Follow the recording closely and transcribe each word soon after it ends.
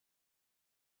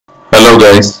Hello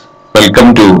guys,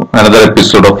 welcome to another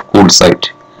episode of Coolsite.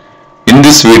 In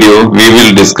this video, we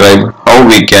will describe how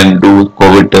we can do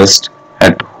COVID test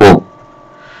at home.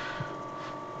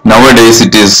 Nowadays,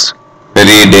 it is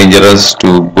very dangerous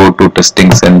to go to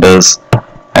testing centers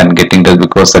and getting test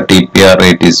because the TPR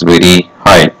rate is very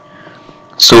high.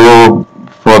 So,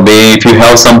 if you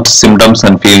have some symptoms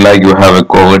and feel like you have a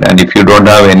COVID, and if you don't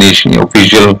have any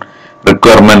official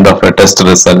requirement of a test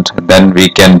result, then we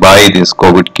can buy this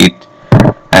COVID kit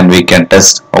and we can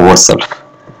test ourselves.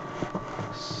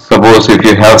 Suppose if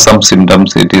you have some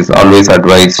symptoms, it is always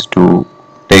advised to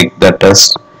take the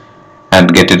test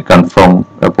and get it confirmed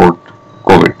about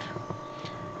COVID.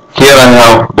 Here I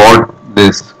have bought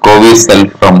this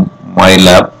Coviself from my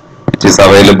lab, which is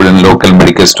available in local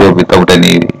medical store without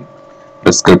any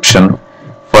prescription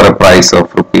for a price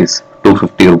of rupees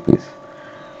 250 rupees.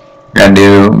 And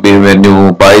when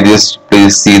you buy this,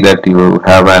 please see that you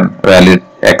have a valid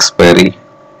expiry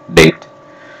date.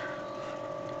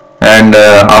 And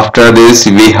after this,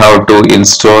 we have to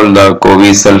install the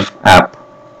Coviself app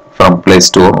from Play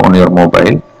Store on your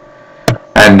mobile.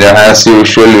 And as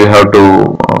usual, you have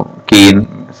to key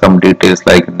in some details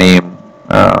like name,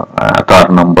 car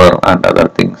number, and other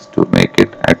things to make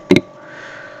it active.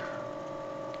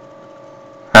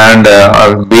 And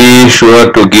be sure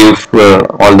to give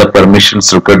all the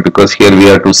permissions required, because here we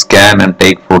have to scan and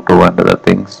take photo and other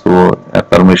things. So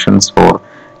permissions for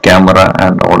camera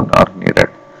and all are needed.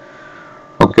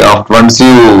 Okay, once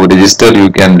you register,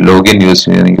 you can log in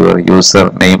using your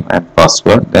username and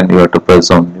password. Then you have to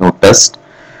press on new test,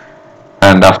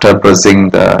 and after pressing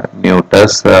the new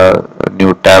test,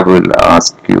 new tab will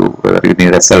ask you whether you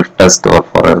need a self test or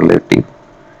for a relative.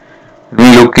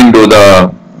 When we look into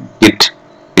the kit,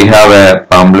 we have a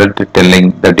pamphlet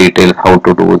telling the details how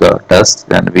to do the test,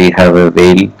 and we have a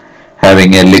vial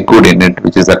having a liquid in it,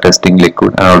 which is a testing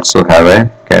liquid, and also have a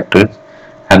cartridge,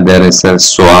 and there is a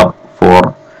swab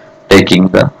for taking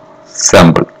the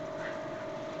sample.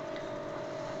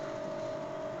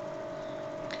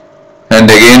 And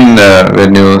again,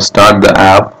 when you start the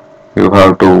app, you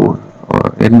have to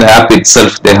in the app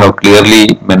itself they have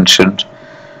clearly mentioned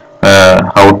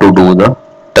how to do the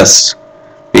test.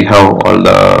 We have all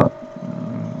the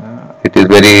it is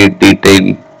very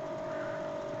detailedly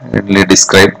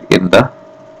described in the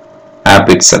app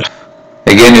itself.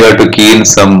 Again, you have to key in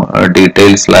some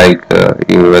details like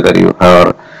whether you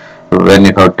have, when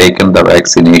you have taken the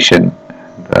vaccination,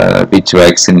 which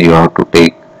vaccine you have to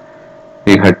take,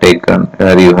 you have taken,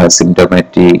 whether you have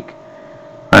symptomatic,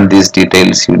 and these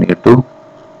details you need to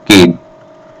key in.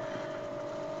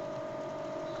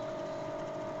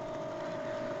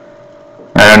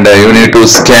 And you need to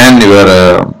scan your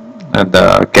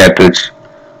the cartridge.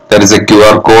 There is a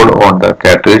QR code on the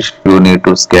cartridge. You need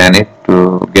to scan it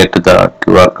to get the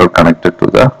QR code connected to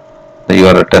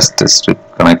your test strip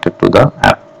connected to the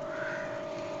app.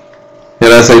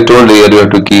 Here, as I told you, you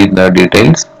have to key in the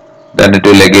details. Then it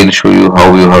will again show you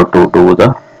how you have to do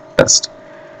the test.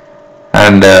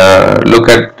 And look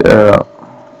at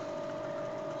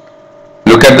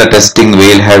the testing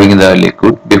vial having the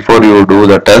liquid. Before you do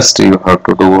the test, you have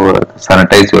to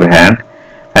sanitize your hand,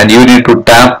 and you need to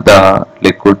tap the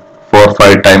liquid 4 or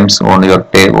 5 times on your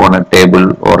on a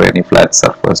table or any flat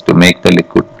surface to make the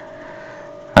liquid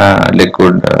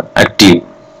active.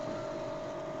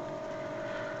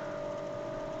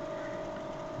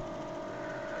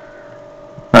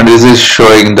 And this is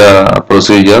showing the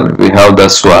procedure. We have the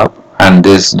swab, and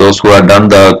those who have done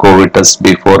the COVID test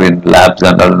before in labs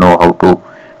and all know how to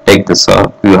take the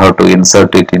swab. You have to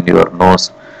insert it in your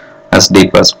nose as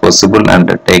deep as possible and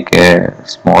take a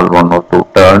small 1 or 2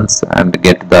 turns and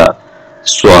get the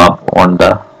swab on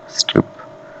the strip.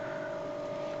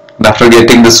 And after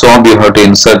getting the swab, you have to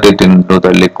insert it into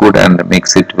the liquid and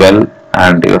mix it well,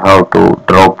 and you have to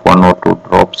drop 1 or 2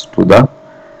 drops to the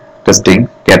testing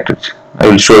cartridge. I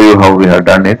will show you how we have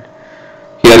done it.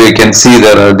 Here you can see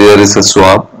there is a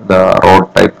swab, the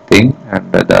rod type thing,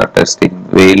 and the testing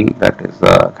vial that is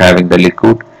having the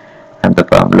liquid, and the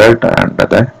pamphlet and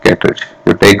the cartridge.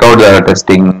 You take out the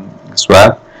testing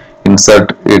swab,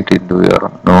 insert it into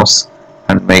your nose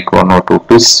and make 1 or 2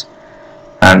 twists,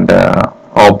 and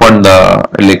open the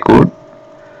liquid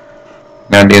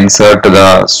and insert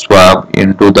the swab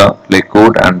into the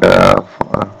liquid, and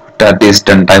at least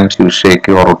 10 times you shake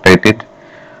or rotate it.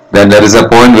 Then there is a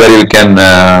point where you can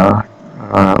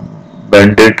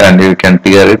bend it and you can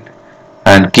tear it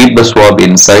and keep the swab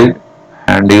inside,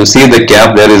 and you see the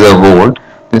cap, there is a hole.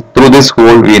 Through this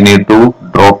hole we need to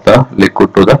drop the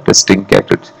liquid to the testing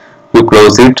cartridge. You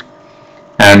close it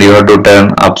and you have to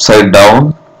turn upside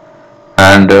down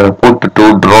and put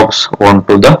 2 drops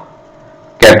onto the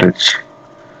cartridge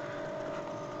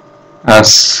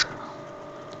as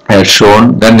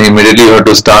shown. Then immediately you have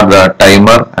to start the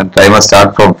timer, and timer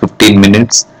start from 15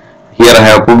 minutes. Here I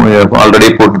have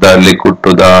already put the liquid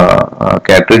to the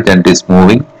cartridge and it is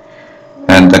moving,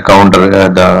 and the counter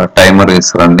the timer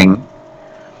is running.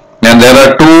 And there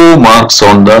are two marks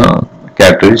on the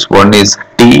cartridge. One is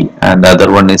T and the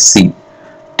other one is C.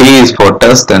 T is for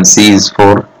test and C is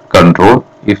for control.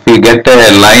 If you get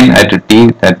a line at T,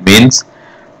 that means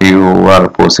you are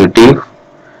positive,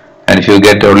 and if you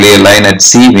get only a line at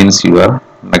C, means you are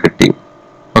negative.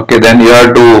 Okay, then you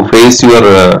have to face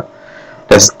your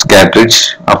test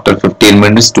cartridge after 15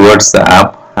 minutes towards the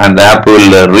app, and the app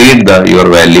will read your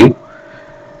value.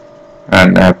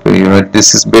 And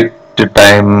this is bit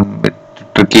bit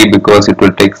tricky because it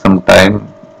will take some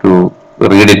time to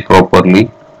read it properly.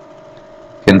 You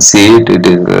can see it. It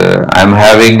is I'm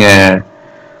having a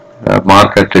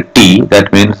mark at a T.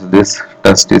 That means this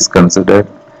test is considered.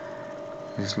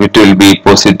 It will be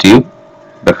positive,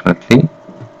 definitely.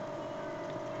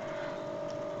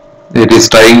 It is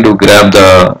trying to grab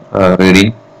the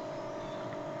reading.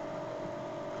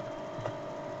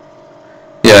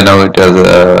 Yeah, now it has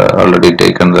already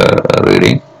taken the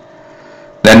reading.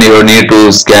 Then you need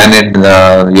to scan it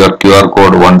your QR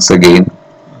code once again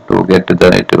to get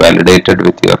it validated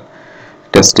with your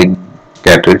testing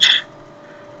cartridge,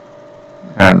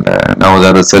 and now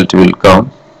the result will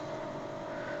come.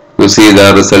 You see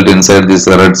the result inside this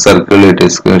red circle. It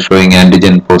is showing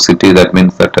antigen positive. That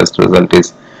means the test result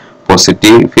is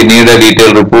positive. If you need a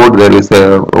detailed report, there is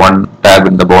one tab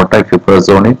in the bottom. If you press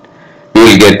on it, you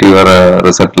will get your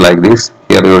result like this.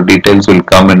 Here your details will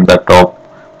come in the top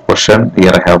portion.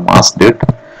 Here I have masked it.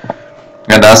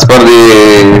 And as per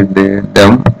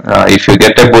them, if you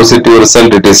get a positive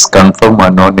result, it is confirmed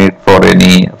and no need for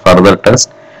any further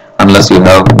test unless you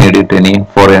have need it any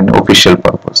for an official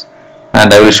purpose.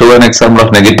 And I will show an example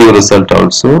of negative result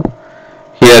also.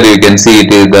 Here you can see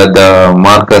it is that the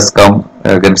mark has come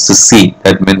against the C.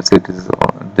 That means it is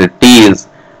the T is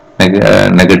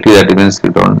negative. That means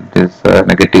it is a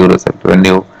negative result. When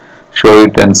you show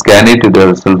it and scan it, the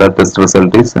result, the test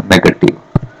result is negative.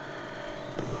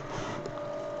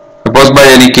 Suppose by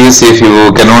any case, if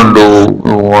you cannot do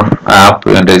one app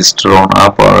and register on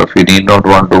app, or if you need not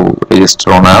want to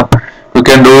register on app, you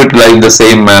can do it like the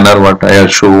same manner what I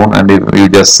have shown. And if you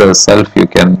just self, you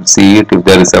can see it. If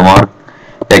there is a mark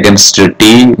against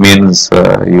T, means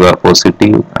you are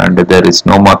positive, and there is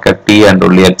no mark at T and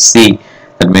only at C,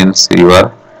 that means you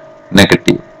are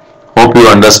negative. Hope you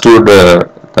understood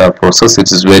the process.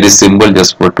 It is very simple.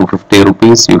 Just for 250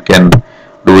 rupees you can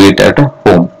do it at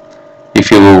home. If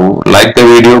you like the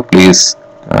video, please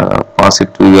pass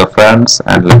it to your friends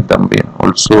and let them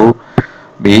also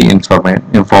be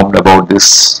informed about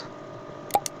this